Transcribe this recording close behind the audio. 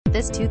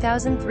This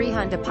 2003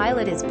 Honda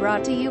Pilot is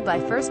brought to you by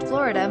First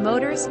Florida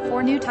Motors,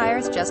 4 new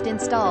tires just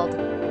installed.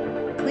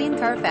 Clean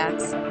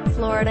Carfax,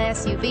 Florida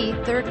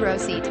SUV, third row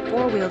seat,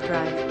 4-wheel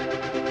drive.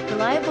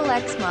 Reliable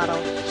X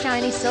model,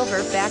 shiny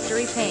silver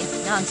factory paint,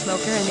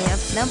 non-smoker and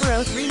amp,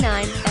 number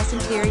 039, S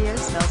interior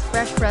smells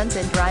fresh, runs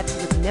and drives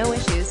with no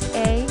issues.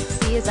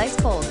 AC is ice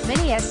cold,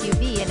 mini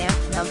SUV and amp,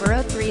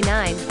 number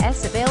 039,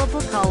 S available.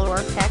 Call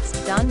or text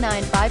Don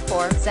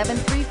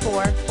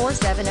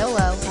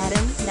 954-734-4700,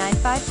 Adam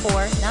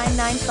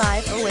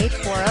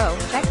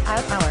 954-995-0840. Check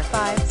out our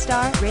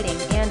 5-star rating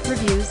and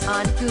reviews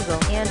on Google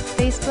and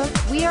Facebook.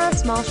 We are a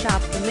small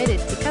shop committed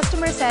to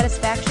customer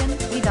satisfaction.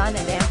 We Don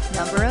and amp,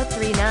 number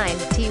 039.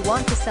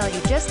 Want to sell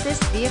you just this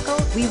vehicle?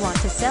 We want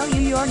to sell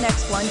you your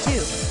next one too.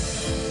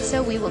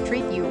 So we will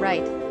treat you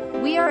right.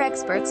 We are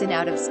experts in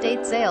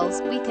out-of-state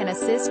sales. We can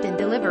assist in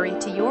delivery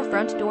to your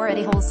front door at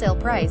a wholesale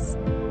price.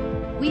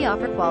 We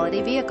offer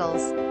quality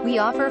vehicles. We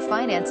offer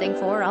financing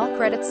for all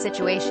credit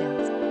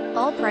situations.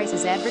 All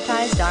prices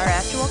advertised are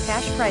actual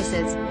cash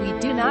prices. We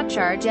do not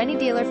charge any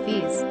dealer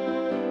fees.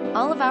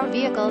 All of our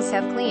vehicles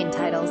have clean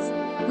titles.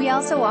 We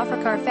also offer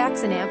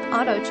Carfax and amp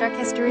auto check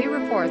history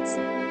reports.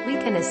 We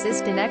can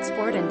assist in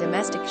export and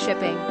domestic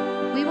shipping.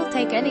 We will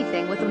take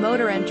anything with a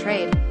motor and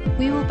trade.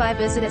 We will buy.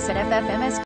 Visit us at FFMS